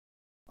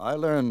I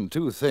learned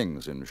two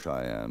things in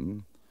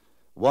Cheyenne.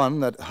 One,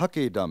 that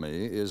Hucky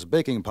Dummy is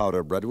baking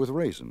powder bread with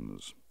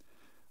raisins.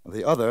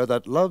 The other,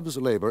 that love's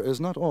labor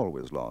is not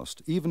always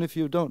lost, even if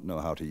you don't know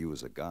how to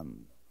use a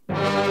gun.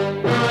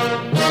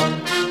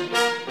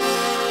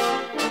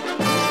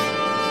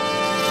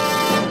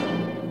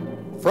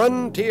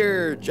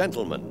 Frontier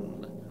Gentleman.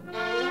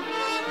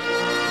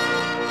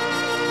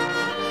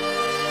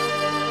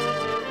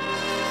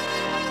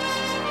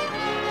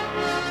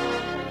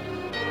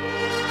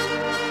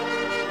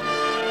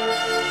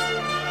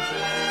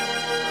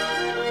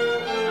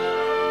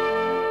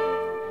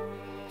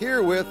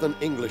 Herewith an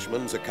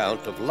Englishman's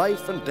account of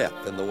life and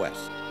death in the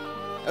West.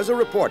 As a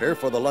reporter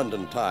for the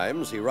London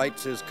Times, he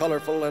writes his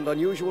colorful and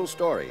unusual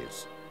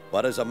stories.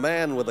 But as a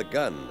man with a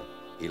gun,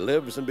 he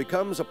lives and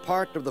becomes a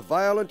part of the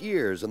violent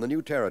years in the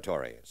new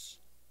territories.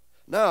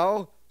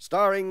 Now,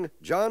 starring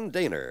John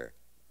Daner,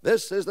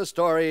 this is the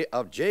story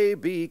of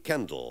J.B.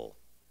 Kendall,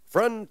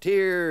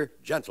 Frontier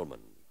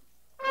Gentleman.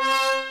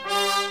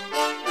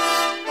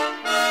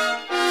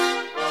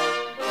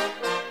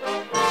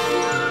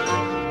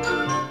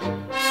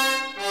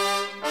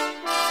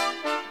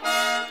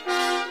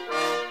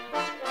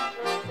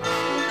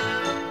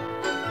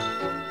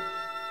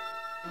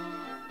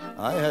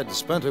 I had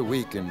spent a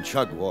week in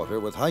Chugwater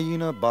with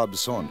Hyena Bob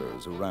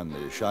Saunders, who ran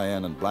the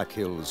Cheyenne and Black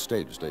Hills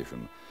stage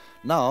station.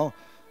 Now,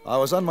 I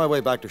was on my way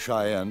back to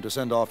Cheyenne to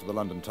send off to the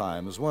London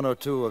Times one or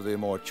two of the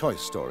more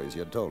choice stories he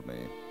had told me.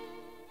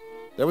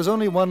 There was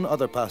only one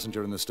other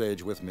passenger in the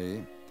stage with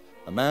me,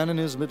 a man in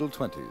his middle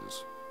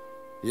 20s.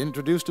 He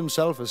introduced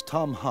himself as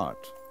Tom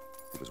Hart.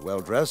 He was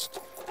well-dressed,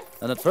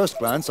 and at first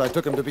glance I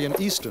took him to be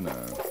an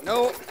Easterner.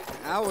 No,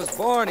 I was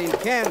born in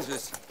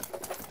Kansas.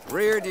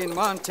 Reared in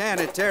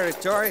Montana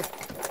Territory.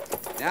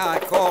 Now I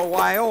call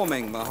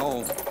Wyoming my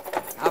home.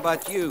 How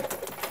about you?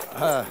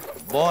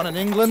 Born in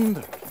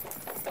England.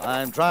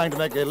 I'm trying to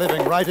make a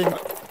living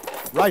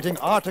writing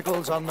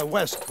articles on the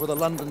West for the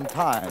London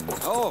Times.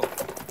 Oh,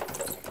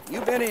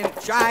 you been in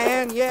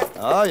Cheyenne yet?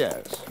 Oh,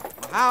 yes.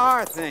 How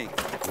are things?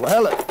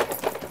 Well,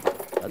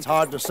 that's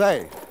hard to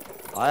say.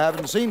 I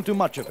haven't seen too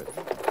much of it.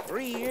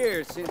 3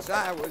 years since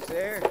I was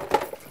there.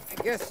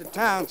 I guess the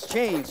town's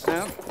changed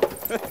some.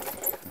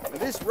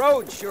 This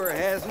road sure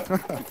hasn't.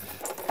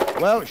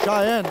 Well,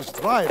 Cheyenne's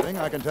thriving,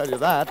 I can tell you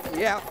that.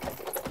 Yeah,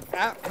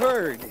 I've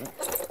heard.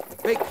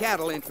 Big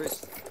cattle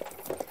interest.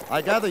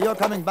 I gather you're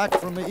coming back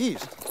from the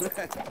east.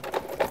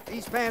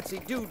 These fancy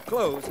dude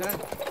clothes, huh?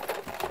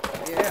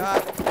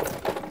 Yeah,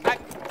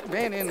 I've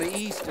been in the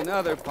east and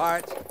other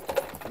parts.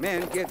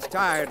 Man gets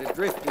tired of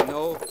drifting,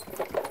 though.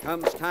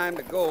 Comes time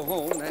to go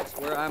home, that's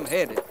where I'm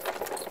headed.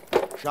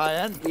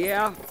 Cheyenne?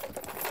 Yeah.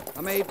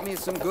 I made me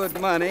some good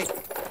money.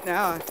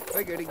 Now I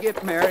figure to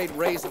get married,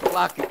 raise a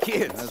flock of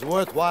kids. That's a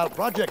worthwhile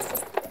project.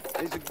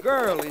 There's a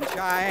girl in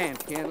Cheyenne,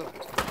 Kendall.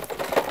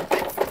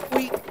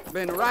 We've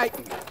been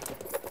writing.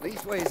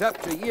 Leastways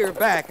up to a year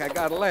back, I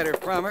got a letter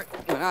from her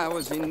when I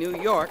was in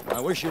New York. I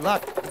wish you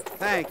luck.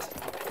 Thanks.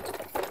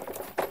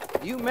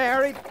 You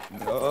married?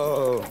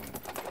 No.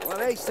 Well,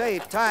 they say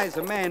it ties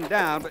a man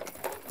down, but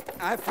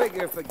I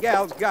figure if a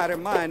gal's got her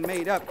mind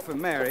made up for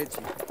marriage,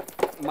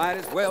 might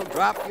as well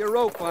drop your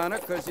rope on her,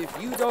 because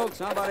if you don't,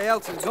 somebody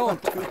else is going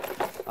to.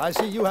 I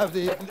see you have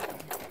the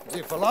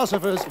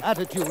philosopher's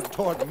attitude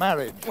toward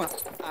marriage. Well,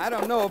 I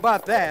don't know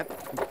about that,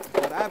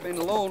 but I've been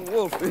lone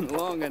wolfing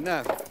long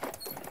enough.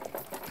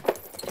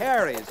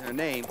 Carrie is her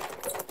name.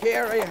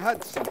 Carrie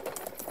Hudson.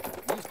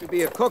 Used to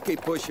be a cookie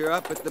pusher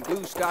up at the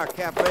Blue Star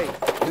Cafe.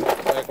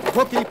 A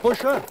cookie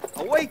pusher?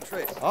 A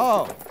waitress.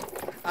 Oh.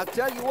 I'll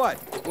tell you what,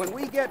 when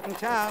we get in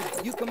town,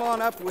 you come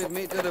on up with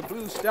me to the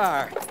Blue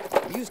Star.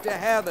 Used to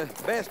have the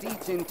best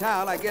eats in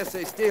town. I guess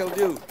they still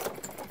do.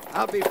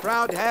 I'll be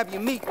proud to have you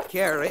meet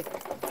Carrie.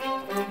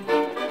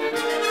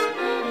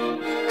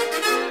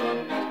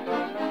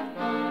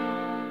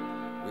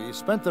 We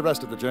spent the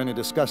rest of the journey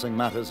discussing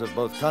matters of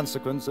both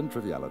consequence and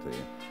triviality.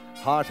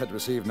 Hart had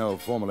received no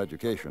formal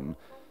education,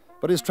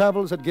 but his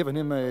travels had given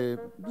him a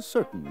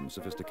certain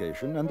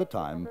sophistication, and the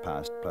time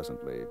passed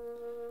pleasantly.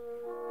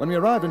 When we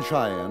arrived in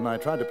Cheyenne, I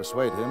tried to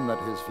persuade him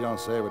that his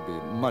fiancée would be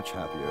much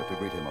happier to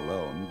greet him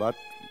alone, but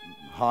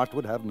Hart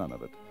would have none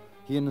of it.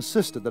 He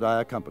insisted that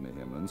I accompany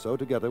him, and so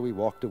together we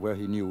walked to where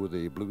he knew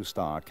the Blue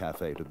Star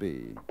Cafe to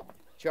be.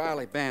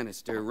 Charlie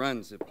Bannister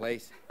runs the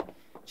place.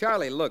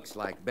 Charlie looks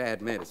like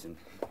bad medicine.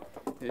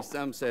 There's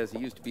some says he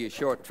used to be a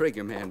short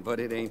trigger man, but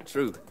it ain't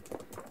true.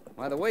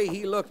 Why, the way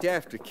he looked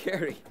after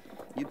Carrie,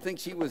 you'd think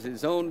she was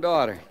his own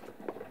daughter.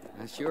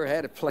 I sure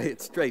had to play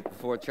it straight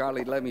before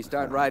Charlie'd let me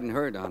start riding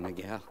herd on the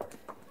gal.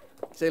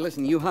 Say,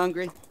 listen, you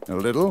hungry? A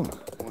little.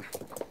 Well,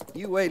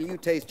 you wait till you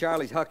taste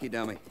Charlie's Hucky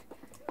Dummy.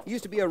 He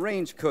used to be a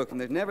range cook, and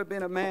there's never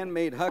been a man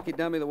made Hucky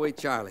Dummy the way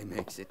Charlie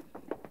makes it.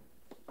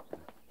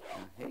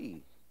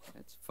 Hey,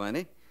 that's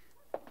funny.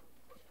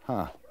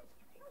 Huh.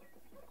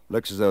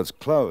 Looks as though it's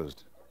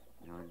closed.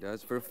 No, it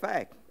does for a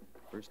fact.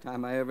 First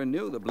time I ever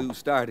knew the Blue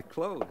Star to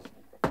close.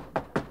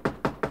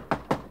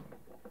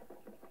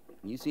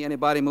 You see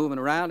anybody moving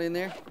around in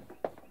there?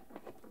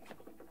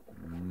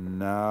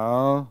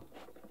 No.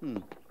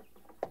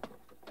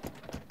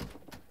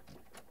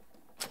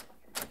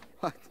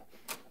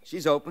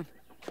 She's open.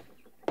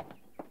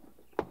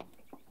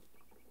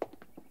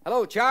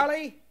 Hello,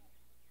 Charlie?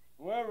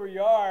 Whoever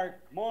you are,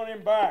 come on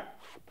in back.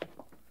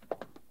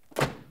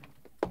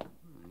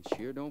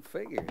 Sure don't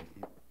figure.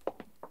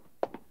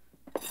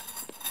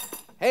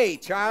 Hey,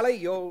 Charlie,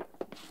 you'll...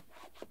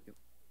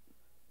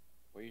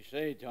 What do you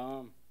say,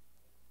 Tom?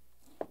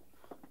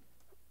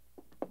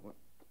 What?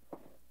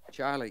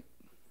 Charlie,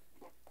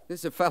 this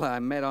is a fella I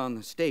met on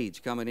the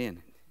stage coming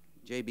in.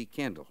 J.B.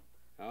 Kendall.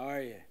 How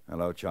are you?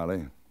 Hello,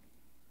 Charlie.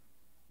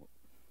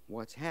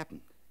 What's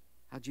happened?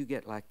 How'd you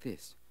get like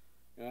this?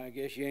 I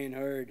guess you ain't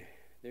heard.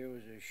 There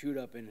was a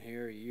shoot-up in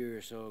here a year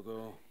or so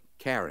ago.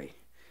 Carrie.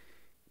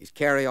 Is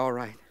Carrie all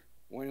right?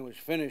 When it was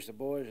finished, the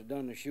boys had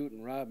done the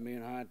shooting, robbed me,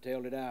 and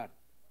hightailed it out.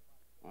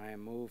 I ain't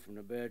moved from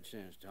the bed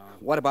since, Tom.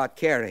 What about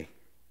Carrie?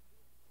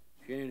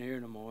 She ain't here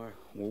no more.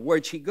 Well,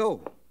 where'd she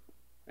go?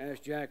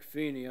 Asked Jack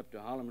Feeney up to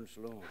Holloman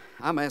Saloon.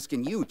 I'm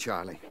asking you,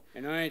 Charlie.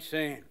 And I ain't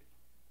saying.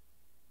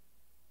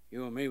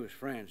 You and me was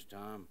friends,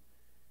 Tom.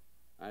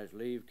 I just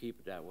leave, keep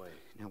it that way.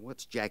 Now,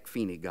 what's Jack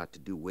Feeney got to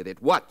do with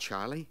it? What,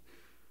 Charlie?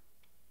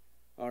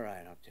 All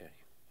right, I'll tell you.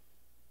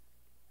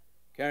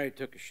 Carrie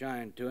took a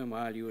shine to him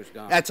while you was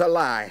gone. That's a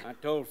lie. I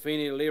told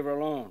Feeney to leave her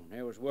alone.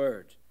 There was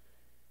words.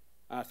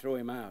 I threw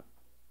him out.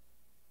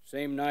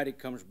 Same night he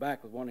comes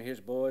back with one of his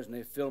boys, and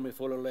they fill me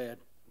full of lead.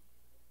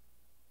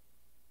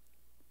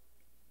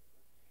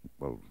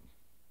 Well,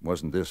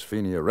 wasn't this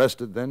Feeney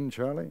arrested then,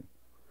 Charlie?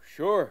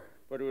 Sure,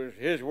 but it was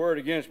his word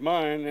against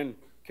mine, and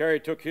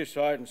Carrie took his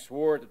side and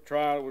swore at the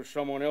trial it was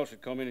someone else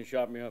had come in and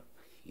shot me up.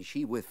 Is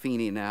she with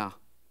Feeney now?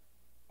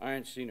 I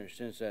ain't seen her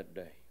since that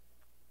day.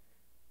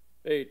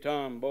 Hey,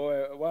 Tom,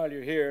 boy, while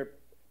you're here,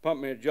 pump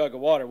me a jug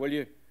of water, will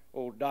you?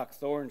 Old Doc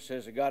Thorne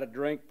says I got a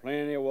drink,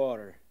 plenty of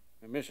water.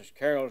 And Mrs.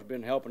 Carroll's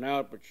been helping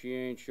out, but she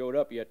ain't showed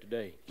up yet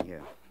today.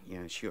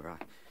 Yeah, sure.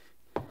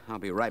 I'll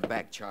be right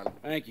back, Charlie.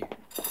 Thank you.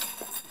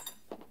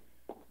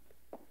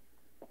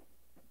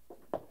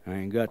 I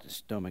ain't got the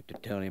stomach to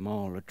tell him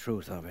all the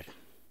truth of it.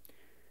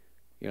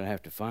 You'll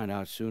have to find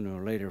out sooner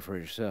or later for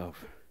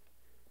yourself.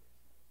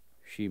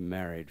 She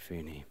married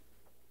Feeney.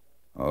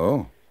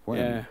 Oh? When?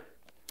 Yeah,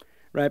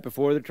 right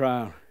before the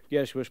trial.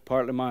 Guess it was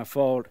partly my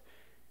fault.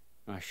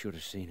 I should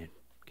have seen it.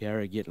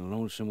 Carrie getting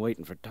lonesome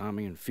waiting for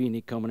Tommy, and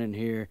Feeney coming in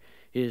here,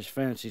 his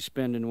fancy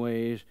spending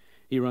ways.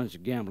 He runs the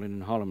gambling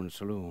in Holloman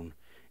Saloon.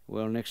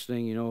 Well, next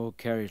thing you know,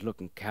 Carrie's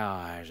looking cow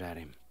eyes at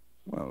him.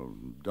 Well,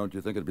 don't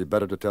you think it'd be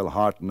better to tell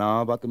Hart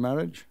now about the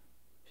marriage?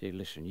 Say,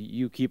 listen,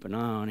 you keep an eye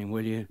on him,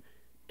 will you?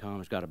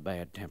 Tom's got a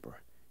bad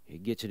temper. He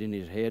gets it in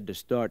his head to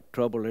start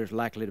trouble, there's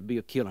likely to be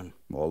a killing.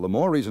 All the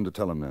more reason to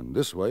tell him then.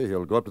 This way,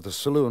 he'll go up to the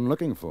saloon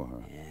looking for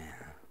her.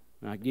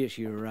 Yeah, I guess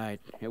you're right.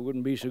 It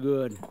wouldn't be so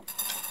good.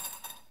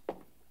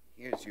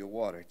 Here's your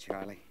water,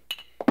 Charlie.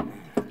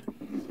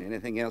 Is there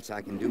anything else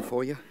I can do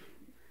for you?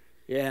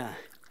 Yeah.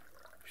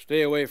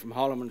 Stay away from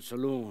Holloman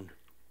Saloon.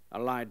 I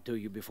lied to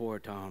you before,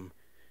 Tom.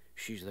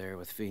 She's there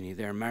with Feeney.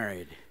 They're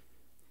married.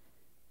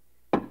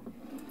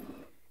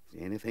 Is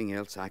there anything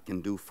else I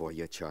can do for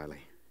you,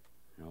 Charlie?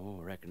 No,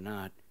 I reckon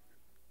not.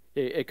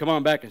 Hey, come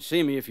on back and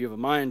see me if you have a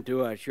mind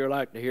to. I'd sure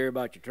like to hear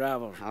about your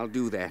travels. I'll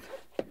do that.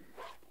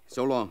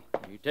 So long.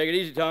 You take it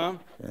easy, Tom.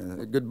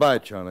 Goodbye,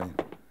 Charlie.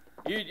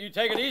 You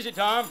take it easy,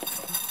 Tom.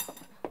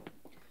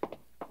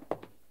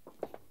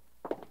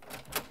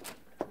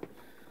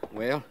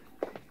 Well,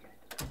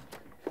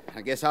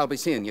 I guess I'll be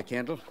seeing you,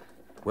 Kendall.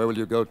 Where will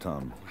you go,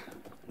 Tom?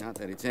 Not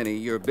that it's any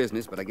of your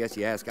business, but I guess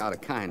you ask out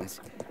of kindness.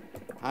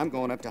 I'm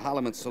going up to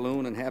Holloman's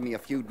Saloon and have me a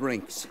few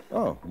drinks.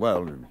 Oh,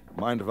 well,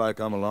 mind if I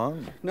come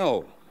along?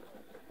 No,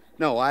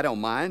 I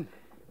don't mind.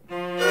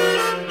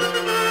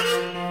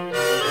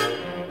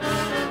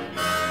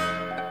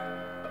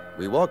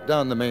 We walked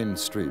down the main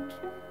street.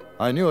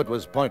 I knew it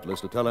was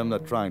pointless to tell him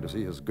that trying to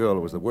see his girl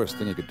was the worst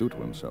thing he could do to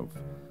himself.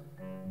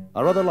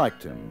 I rather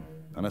liked him,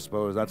 and I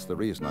suppose that's the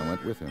reason I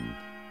went with him.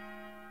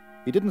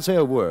 He didn't say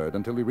a word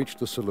until we reached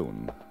the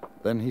saloon.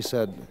 Then he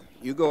said,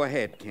 You go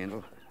ahead,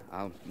 Kendall.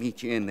 I'll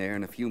meet you in there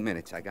in a few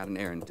minutes. I got an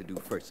errand to do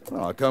first.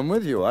 I'll come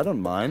with you. I don't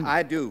mind.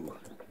 I do.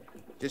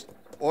 Just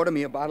order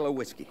me a bottle of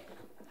whiskey.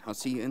 I'll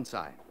see you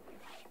inside.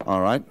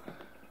 All right.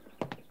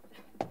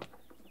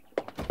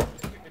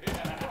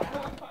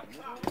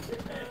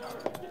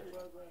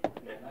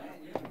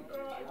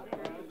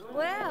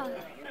 Well,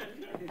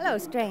 hello,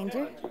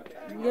 stranger.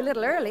 You're a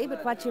little early,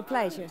 but what's your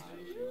pleasure?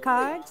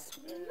 Cards?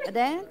 A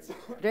dance?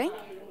 Drink?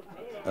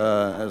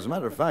 As a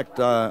matter of fact,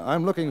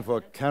 I'm looking for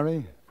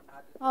Carrie.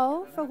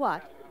 Oh, for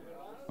what?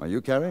 Are you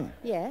Carrie?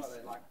 Yes.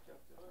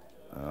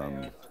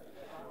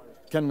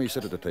 Can we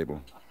sit at a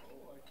table?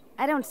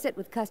 I don't sit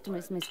with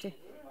customers, mister.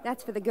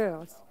 That's for the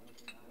girls.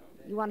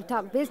 You want to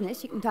talk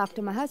business, you can talk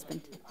to my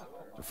husband.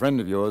 A friend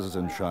of yours is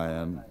in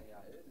Cheyenne.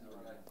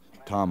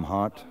 Tom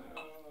Hart.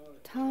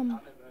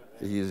 Tom?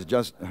 He's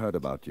just heard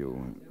about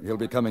you. He'll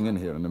be coming in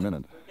here in a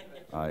minute.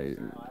 I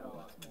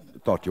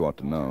thought you ought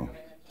to know.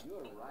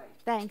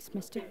 Thanks,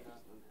 mister.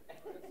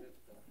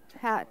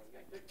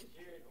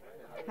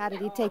 How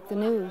did he take the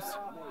news?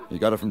 He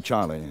got it from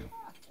Charlie.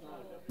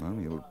 Well,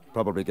 he'll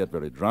probably get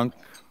very drunk,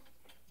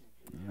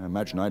 I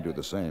imagine I'd do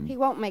the same. He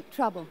won't make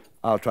trouble.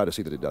 I'll try to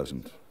see that he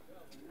doesn't.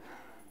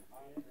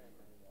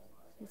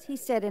 Has he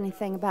said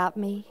anything about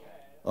me?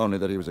 Only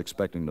that he was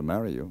expecting to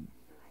marry you.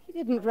 He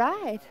didn't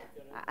write.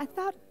 I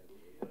thought...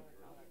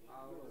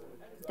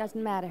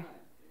 Doesn't matter.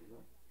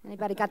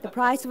 Anybody got the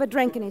price of a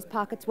drink in his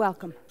pocket's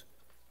welcome.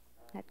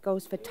 That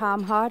goes for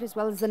Tom Hart as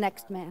well as the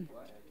next man.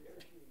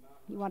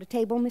 You want a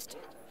table, mister?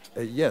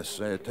 Yes,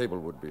 a table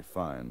would be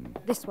fine.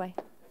 This way.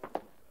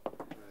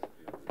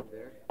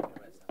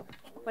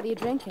 What are you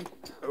drinking?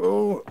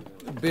 Oh,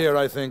 beer,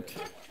 I think.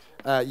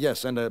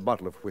 Yes, and a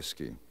bottle of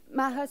whiskey.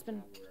 My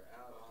husband.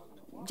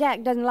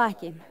 Jack doesn't like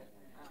him.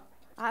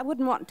 I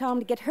wouldn't want Tom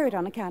to get hurt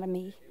on account of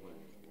me.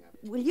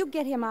 Will you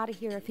get him out of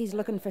here if he's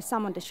looking for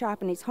someone to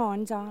sharpen his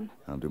horns on?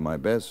 I'll do my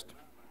best.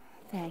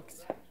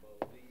 Thanks.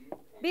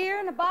 Beer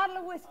and a bottle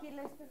of whiskey,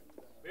 Lister.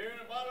 Beer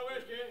and a bottle of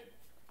whiskey.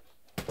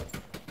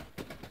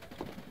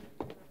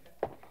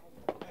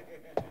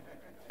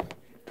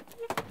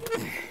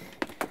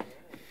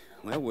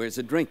 Well, where's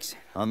the drinks?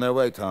 On their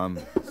way, Tom.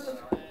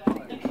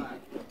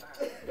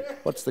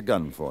 What's the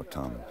gun for,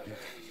 Tom?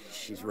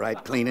 She's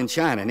right clean and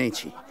shining, ain't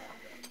she?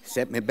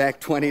 Set me back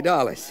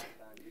 $20.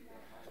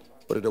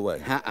 Put it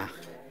away.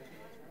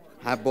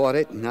 I bought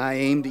it, and I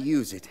aim to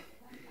use it.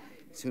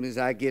 As soon as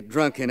I get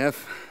drunk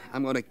enough,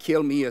 I'm going to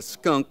kill me a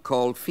skunk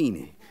called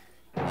Feeney.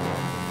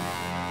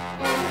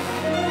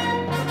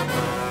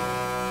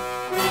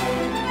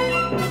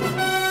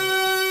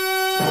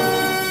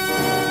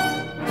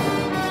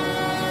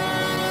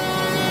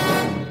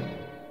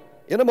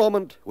 In a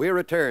moment, we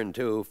return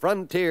to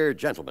Frontier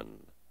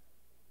Gentlemen.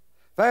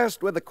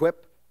 Fast with a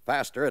quip,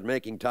 faster at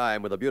making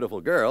time with a beautiful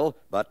girl,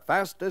 but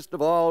fastest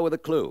of all with a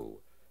clue.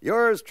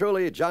 Yours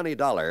truly, Johnny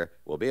Dollar,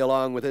 will be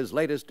along with his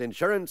latest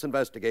insurance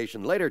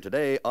investigation later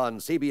today on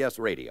CBS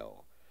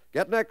Radio.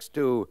 Get next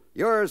to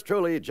Yours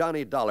truly,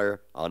 Johnny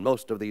Dollar on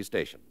most of these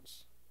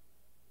stations.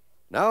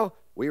 Now,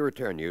 we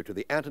return you to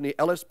the Anthony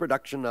Ellis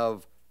production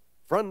of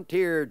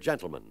Frontier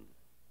Gentlemen.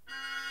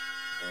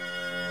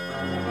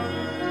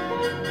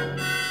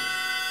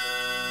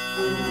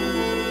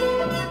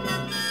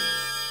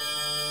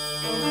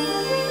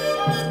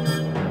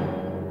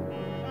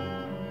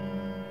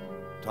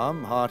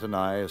 Tom Hart and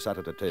I sat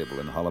at a table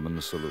in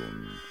Holloman's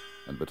saloon,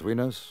 and between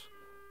us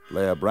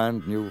lay a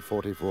brand new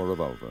 .44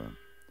 revolver.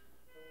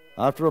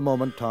 After a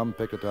moment, Tom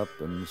picked it up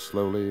and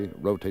slowly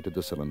rotated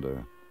the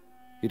cylinder.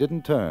 He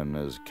didn't turn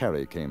as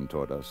Carrie came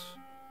toward us,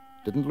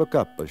 didn't look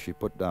up as she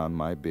put down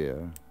my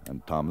beer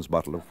and Tom's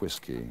bottle of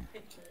whiskey.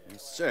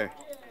 Yes, sir.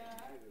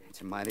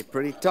 It's a mighty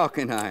pretty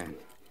talking iron.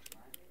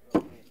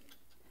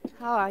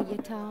 How are you,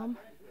 Tom?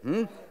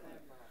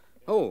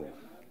 Oh,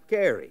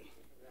 Carrie.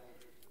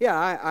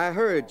 Yeah, I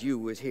heard you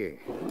was here.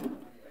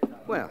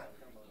 Well,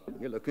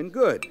 you're looking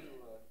good.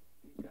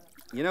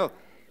 You know,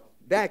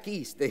 back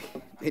east, they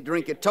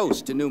drink a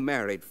toast to new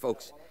married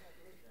folks.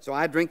 So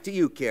I drink to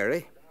you,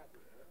 Carrie.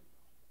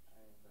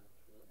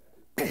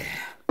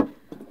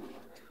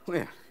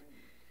 Well,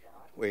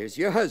 where's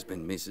your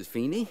husband, Mrs.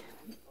 Feeney?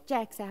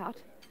 Jack's out.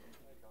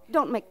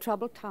 Don't make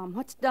trouble, Tom.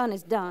 What's done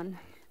is done.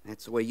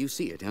 That's the way you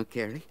see it, huh,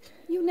 Carrie?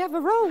 You never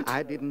wrote.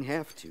 I didn't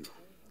have to.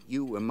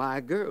 You were my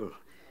girl.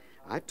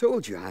 I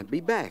told you I'd be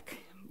back,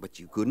 but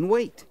you couldn't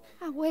wait.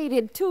 I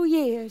waited 2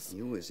 years.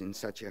 You was in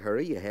such a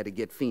hurry you had to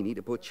get Feeney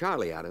to put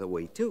Charlie out of the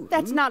way, too.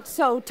 That's not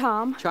so,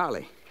 Tom.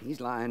 Charlie,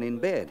 he's lying in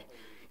bed.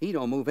 He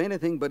don't move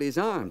anything but his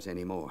arms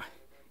anymore.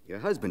 Your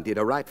husband did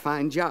a right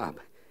fine job.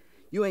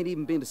 You ain't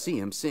even been to see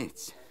him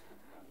since.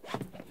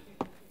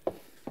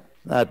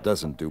 That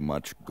doesn't do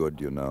much good,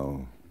 you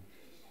know.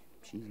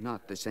 She's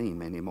not the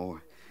same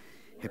anymore.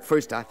 At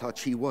first I thought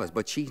she was,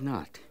 but she's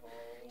not.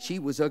 She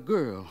was a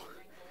girl.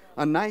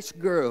 A nice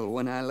girl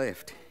when I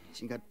left.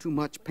 She got too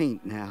much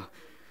paint now.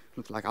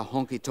 Looks like a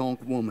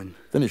honky-tonk woman.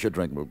 Finish your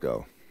drink, we'll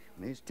go.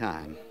 There's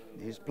time.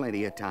 There's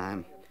plenty of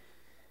time.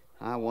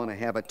 I want to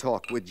have a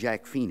talk with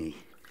Jack Feeney.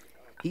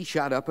 He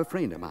shot up a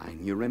friend of mine,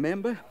 you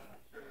remember?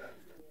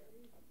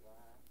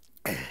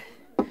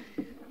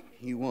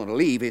 You want to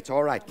leave, it's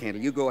all right,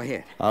 Kendall. You go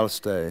ahead. I'll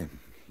stay.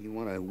 You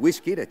want a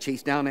whiskey to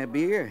chase down that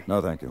beer?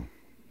 No, thank you.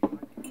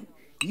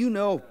 You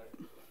know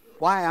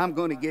why I'm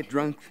going to get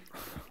drunk?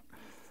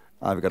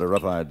 I've got a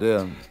rough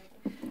idea.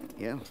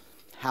 Yeah?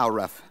 How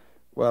rough?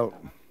 Well,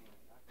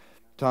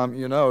 Tom,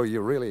 you know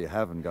you really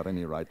haven't got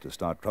any right to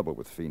start trouble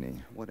with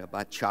Feeney. What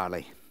about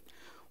Charlie?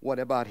 What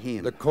about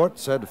him? The court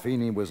said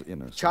Feeney was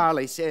innocent.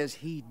 Charlie says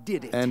he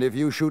did it. And if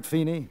you shoot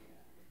Feeney,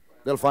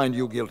 they'll find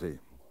you guilty.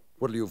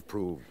 What'll you have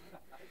proved?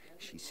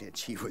 She said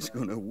she was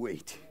going to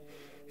wait.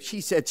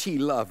 She said she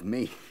loved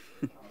me.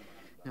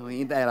 Now,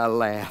 ain't that a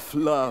laugh?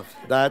 Love.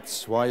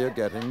 That's why you're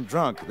getting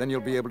drunk. Then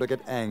you'll be able to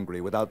get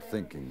angry without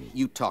thinking.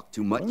 You talk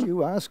too much. Well,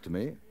 you asked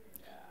me.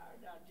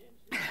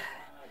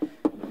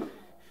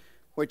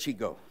 Where'd she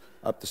go?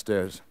 Up the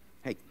stairs.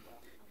 Hey,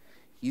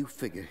 you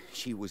figure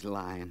she was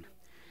lying.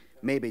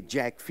 Maybe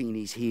Jack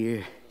Feeney's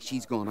here.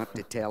 She's gone up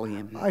to tell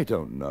him. I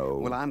don't know.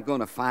 Well, I'm going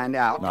to find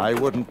out. No, I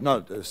wouldn't.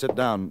 No, sit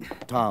down,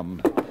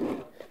 Tom.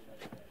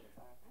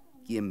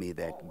 Give me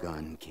that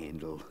gun,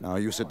 Kendall. Now,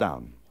 you sit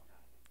down.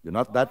 You're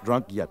not that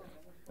drunk yet,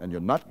 and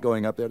you're not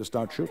going up there to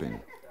start shooting.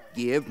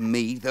 Give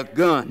me the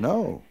gun.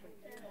 No.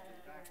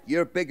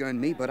 You're bigger than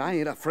me, but I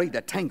ain't afraid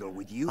to tangle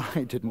with you.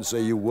 I didn't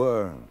say you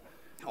were.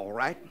 All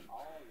right.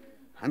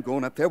 I'm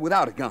going up there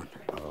without a gun.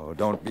 Oh,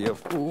 don't be a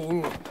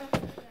fool.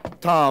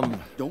 Tom.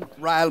 Don't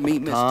rile me,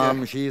 mister.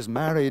 Tom, she's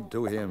married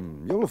to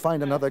him. You'll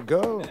find another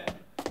girl.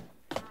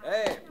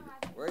 Hey,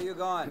 where are you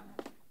going?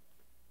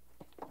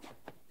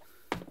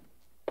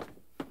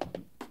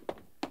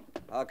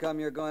 How come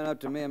you're going up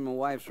to me and my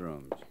wife's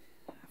rooms?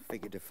 I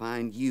figured to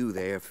find you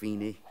there,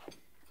 Feeney.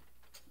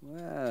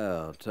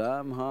 Well,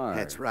 Tom Hart.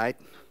 That's right.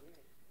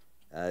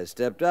 I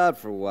stepped out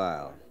for a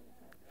while.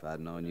 If I'd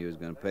known you was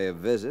going to pay a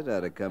visit,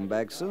 I'd have come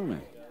back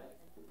sooner.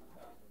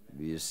 Have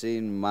you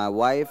seen my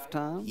wife,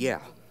 Tom?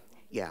 Yeah,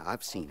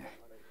 I've seen her.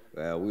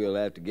 Well, we'll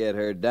have to get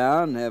her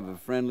down and have a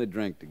friendly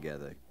drink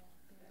together.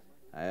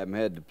 I haven't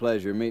had the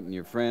pleasure of meeting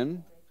your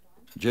friend.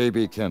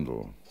 J.B.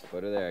 Kendall.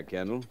 Put her there,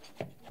 Kendall.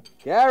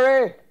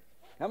 Carrie,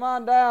 come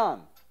on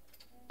down.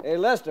 Hey,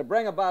 Lester,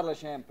 bring a bottle of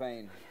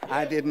champagne.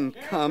 I didn't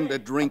come to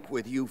drink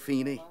with you,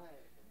 Feeney.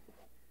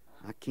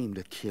 I came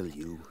to kill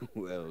you.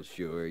 Well,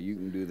 sure, you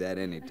can do that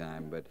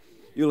anytime, but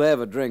you'll have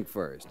a drink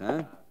first,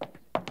 huh?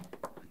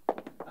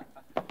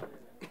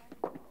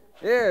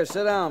 Here,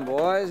 sit down,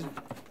 boys.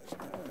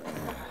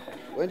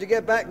 When'd you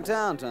get back in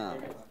town,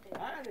 Tom?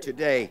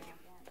 Today.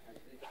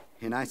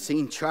 And I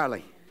seen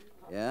Charlie.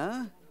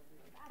 Yeah?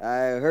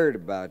 I heard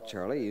about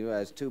Charlie.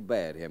 It's too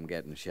bad him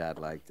getting shot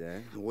like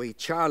that. The way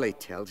Charlie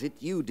tells it,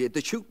 you did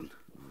the shooting.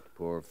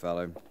 Poor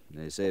feller.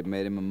 They say it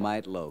made him a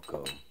mite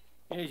loco.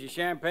 Here's your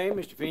champagne,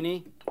 Mr.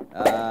 Feeney.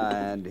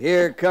 And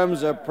here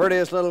comes the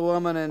prettiest little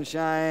woman in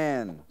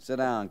Cheyenne. Sit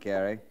down,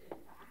 Carrie.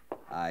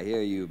 I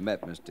hear you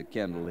met Mr.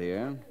 Kendall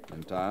here.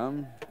 And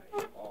Tom?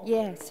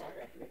 Yes.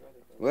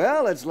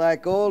 Well, it's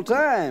like old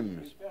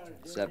times.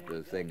 Except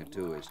a thing or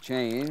two has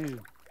changed.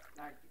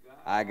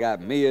 I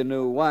got me a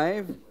new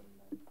wife.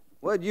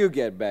 What'd you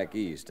get back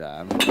east,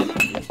 Tom?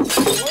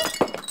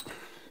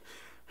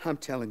 I'm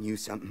telling you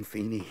something,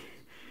 Feeney.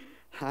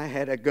 I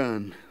had a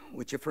gun,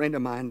 which a friend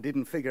of mine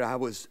didn't figure I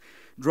was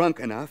drunk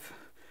enough,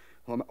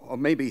 or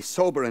maybe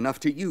sober enough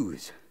to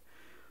use.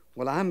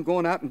 Well, I'm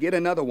going out and get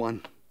another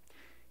one.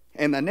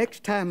 And the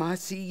next time I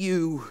see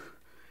you,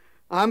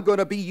 I'm going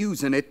to be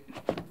using it.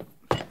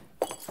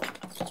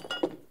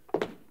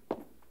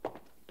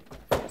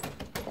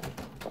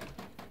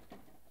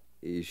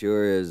 He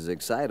sure is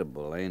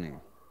excitable, ain't he?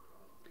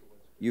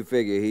 You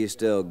figure he's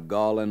still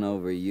galling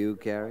over you,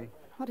 Carrie?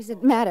 What does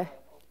it matter?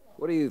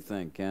 What do you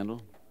think,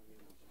 Kendall?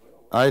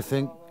 I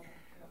think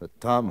that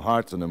Tom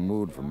Hart's in a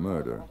mood for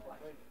murder.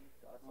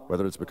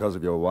 Whether it's because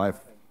of your wife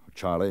or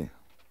Charlie,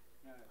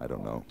 I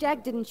don't know.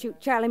 Jack didn't shoot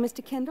Charlie,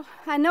 Mr. Kendall.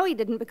 I know he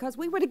didn't because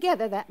we were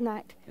together that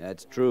night.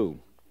 That's true.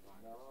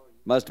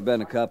 Must have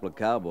been a couple of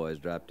cowboys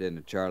dropped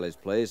into Charlie's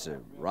place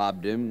or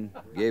robbed him,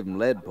 gave him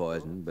lead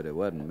poison, but it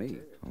wasn't me.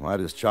 Why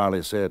does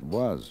Charlie say it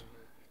was?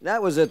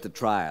 That was at the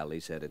trial. He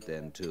said it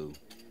then, too.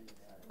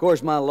 Of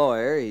course, my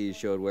lawyer, he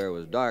showed where it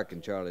was dark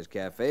in Charlie's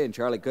cafe, and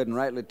Charlie couldn't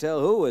rightly tell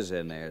who was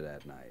in there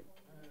that night.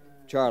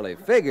 Charlie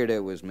figured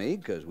it was me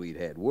because we'd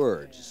had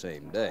words the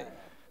same day.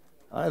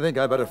 I think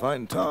I better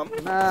find Tom.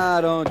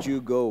 Nah, don't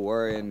you go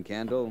worrying,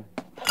 Kendall.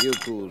 You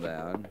cool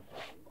down.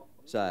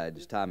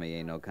 Besides, Tommy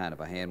ain't no kind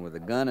of a hand with a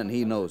gun, and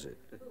he knows it.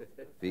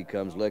 If he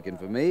comes looking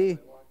for me,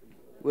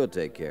 we'll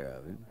take care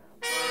of him.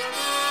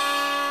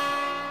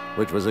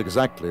 Which was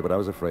exactly what I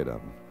was afraid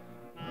of.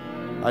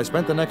 I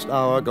spent the next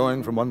hour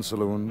going from one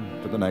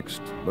saloon to the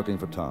next, looking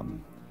for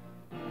Tom.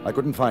 I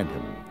couldn't find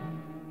him,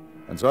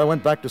 and so I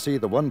went back to see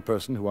the one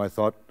person who I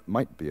thought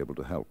might be able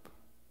to help.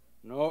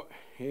 No,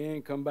 he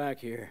ain't come back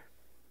here.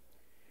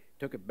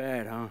 Took it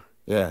bad, huh?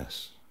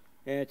 Yes.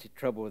 Yeah, it's the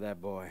trouble with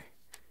that boy.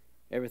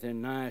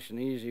 Everything nice and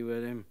easy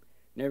with him.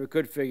 Never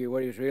could figure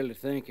what he was really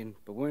thinking,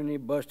 but when he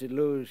busted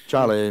loose...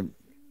 Charlie,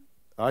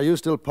 are you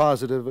still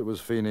positive it was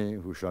Feeney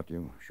who shot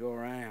you?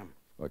 Sure am.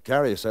 Well,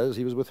 Carrie says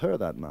he was with her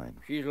that night.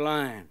 She's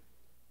lying.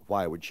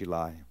 Why would she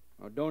lie?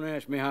 Well, don't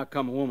ask me how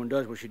come a woman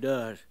does what she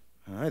does.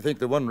 I think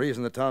the one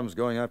reason that Tom's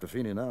going after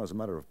Feeney now is a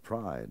matter of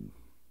pride.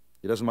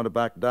 He doesn't want to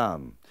back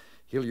down.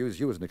 He'll use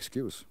you as an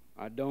excuse.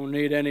 I don't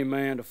need any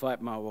man to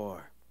fight my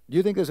war. Do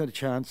you think there's any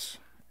chance,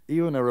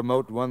 even a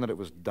remote one, that it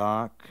was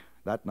dark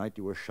that night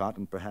you were shot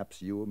and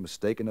perhaps you were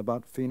mistaken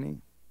about Feeney?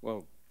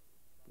 Well,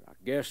 I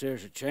guess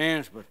there's a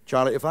chance, but...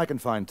 Charlie, if I can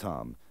find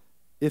Tom,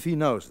 if he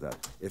knows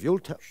that, if you'll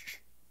tell... Shh.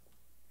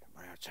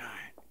 Come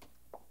outside.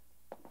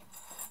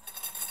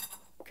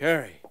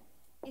 Carrie.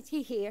 Is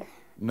he here?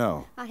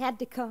 No. I had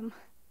to come.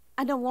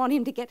 I don't want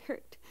him to get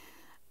hurt.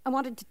 I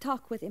wanted to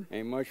talk with him.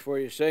 Ain't much for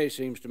you to say,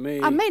 seems to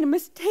me. I made a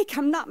mistake.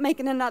 I'm not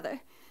making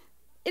another.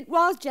 It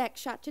was Jack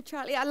shot you,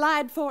 Charlie. I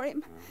lied for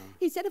him.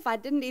 He said if I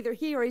didn't, either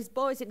he or his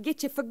boys would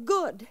get you for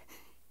good.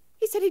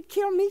 He said he'd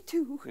kill me,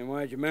 too. Then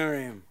why'd you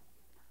marry him?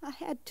 I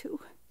had to.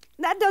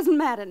 That doesn't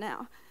matter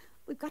now.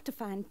 We've got to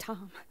find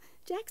Tom.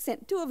 Jack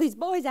sent 2 of his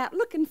boys out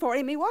looking for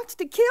him. He wants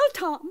to kill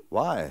Tom.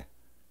 Why?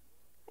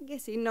 I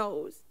guess he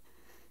knows.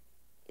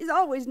 He's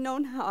always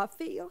known how I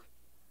feel.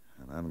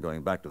 And I'm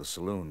going back to the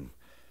saloon.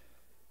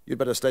 You'd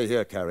better stay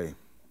here, Carrie.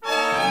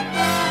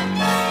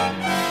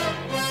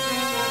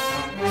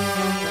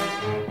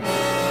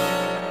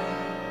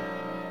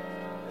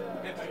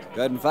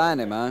 Couldn't find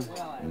him, huh?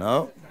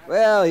 No.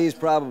 Well, he's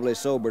probably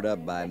sobered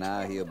up by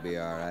now. He'll be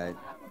all right.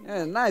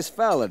 Yeah, nice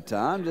fella,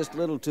 Tom. Just a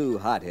little too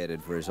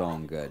hot-headed for his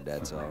own good,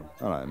 that's all.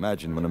 Well, I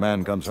imagine when a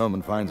man comes home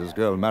and finds his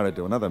girl married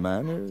to another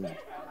man, it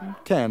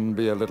can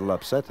be a little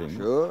upsetting.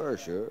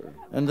 Sure.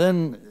 And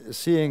then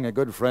seeing a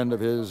good friend of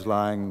his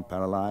lying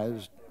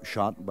paralyzed,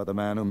 shot by the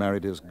man who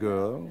married his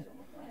girl,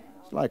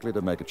 it's likely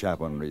to make a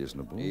chap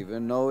unreasonable.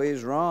 Even though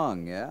he's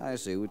wrong, yeah, I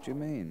see what you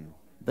mean.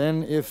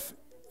 Then if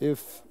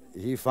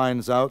he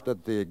finds out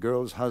that the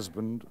girl's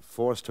husband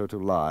forced her to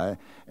lie,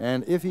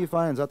 and if he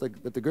finds out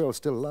that the girl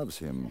still loves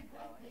him,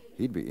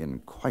 he'd be in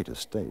quite a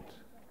state.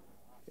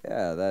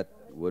 Yeah, that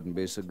wouldn't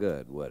be so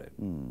good, would it?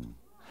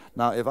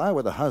 Now, if I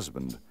were the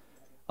husband,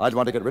 I'd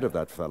want to get rid of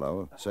that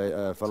fellow, say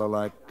a fellow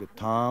like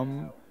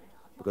Tom,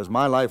 because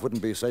my life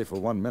wouldn't be safe for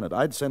 1 minute.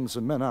 I'd send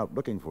some men out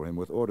looking for him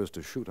with orders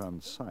to shoot on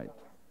sight.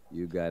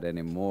 You got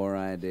any more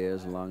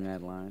ideas along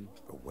that line?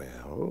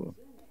 Well,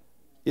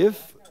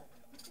 if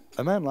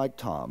a man like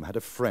Tom had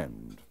a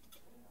friend,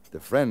 the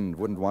friend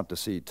wouldn't want to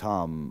see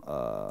Tom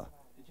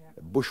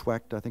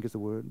bushwhacked, I think is the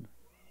word.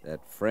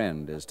 That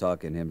friend is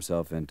talking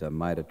himself into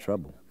mighty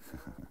trouble.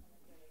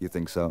 You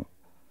think so?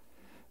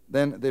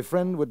 Then the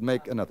friend would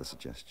make another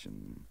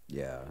suggestion.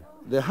 Yeah.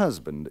 The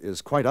husband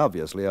is quite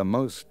obviously a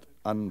most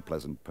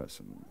unpleasant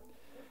person.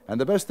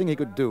 And the best thing he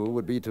could do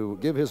would be to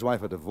give his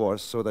wife a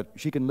divorce so that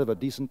she can live a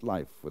decent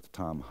life with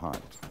Tom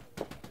Hart.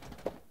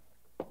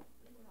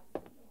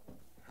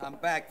 I'm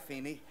back,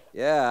 Feeney.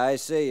 Yeah, I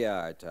see you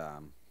are,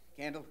 Tom.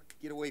 Kendall,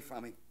 get away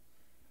from him.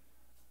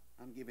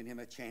 I'm giving him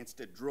a chance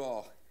to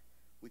draw,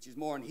 which is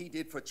more than he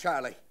did for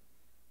Charlie.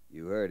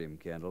 You heard him,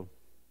 Kendall.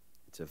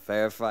 It's a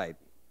fair fight.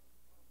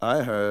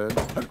 I heard.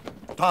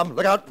 Tom,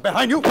 look out!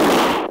 Behind you!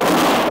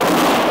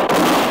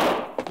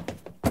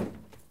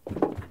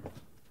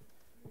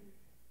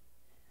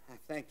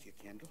 Thank you,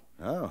 Kendall.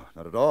 Oh,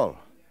 not at all.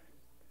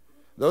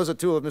 Those are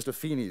two of Mr.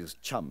 Feeney's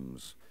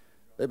chums.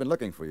 They've been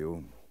looking for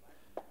you.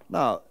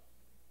 Now,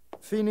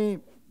 Feeney,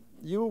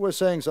 you were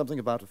saying something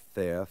about a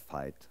fair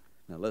fight.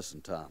 Now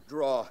listen, Tom.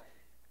 Draw.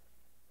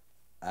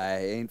 I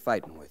ain't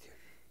fighting with you.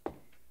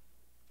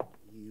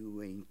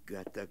 You ain't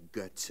got the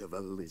guts of a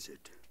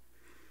lizard.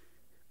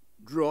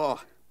 Draw.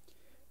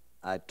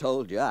 I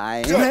told you I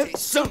ain't... Dirty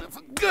son of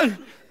a gun!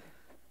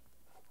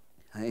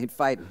 I ain't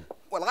fighting.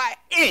 Well, I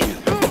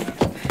ain't.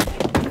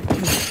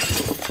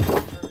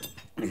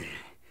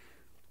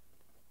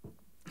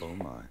 Oh,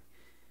 my.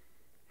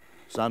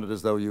 Sounded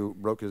as though you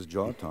broke his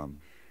jaw, Tom.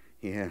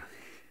 Yeah,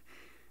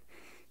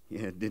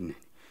 didn't it?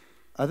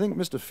 I think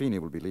Mr. Feeney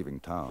will be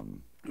leaving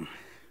town.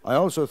 I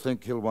also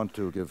think he'll want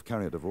to give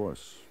Carrie a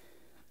divorce.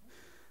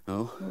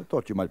 Oh? I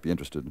thought you might be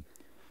interested.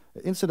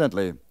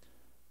 Incidentally,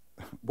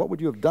 what would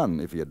you have done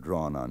if he had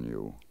drawn on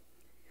you?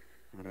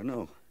 I don't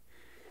know.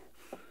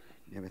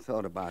 Never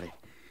thought about it.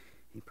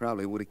 He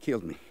probably would have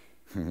killed me.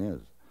 Yes,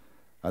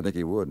 I think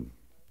he would.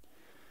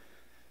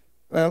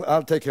 Well,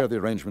 I'll take care of the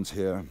arrangements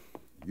here.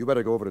 You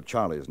better go over to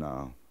Charlie's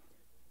now.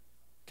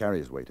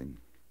 Carrie's waiting.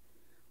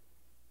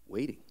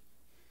 Waiting?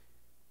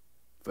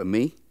 For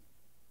me?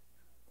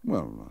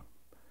 Well,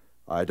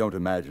 I don't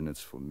imagine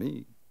it's for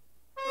me.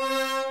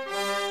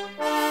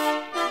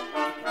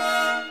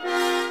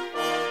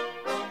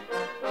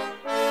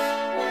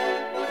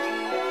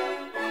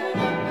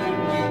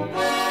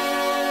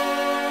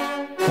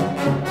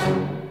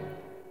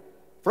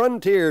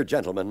 Frontier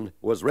Gentleman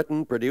was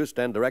written, produced,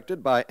 and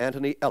directed by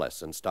Anthony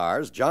Ellis and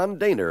stars John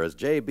Daner as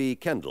J.B.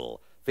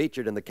 Kendall.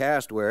 Featured in the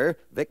cast were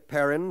Vic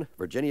Perrin,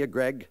 Virginia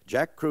Gregg,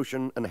 Jack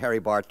Crucian, and Harry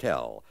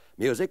Bartell.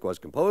 Music was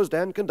composed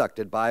and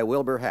conducted by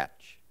Wilbur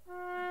Hatch.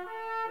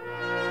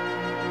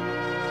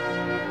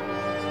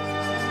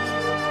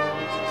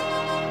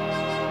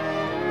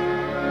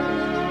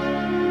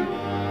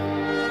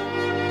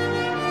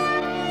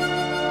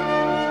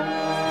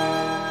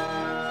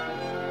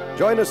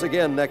 Join us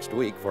again next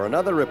week for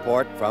another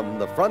report from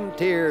the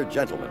Frontier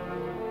Gentleman.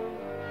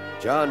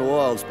 John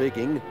Wall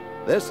speaking.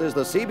 This is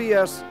the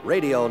CBS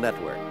Radio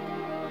Network.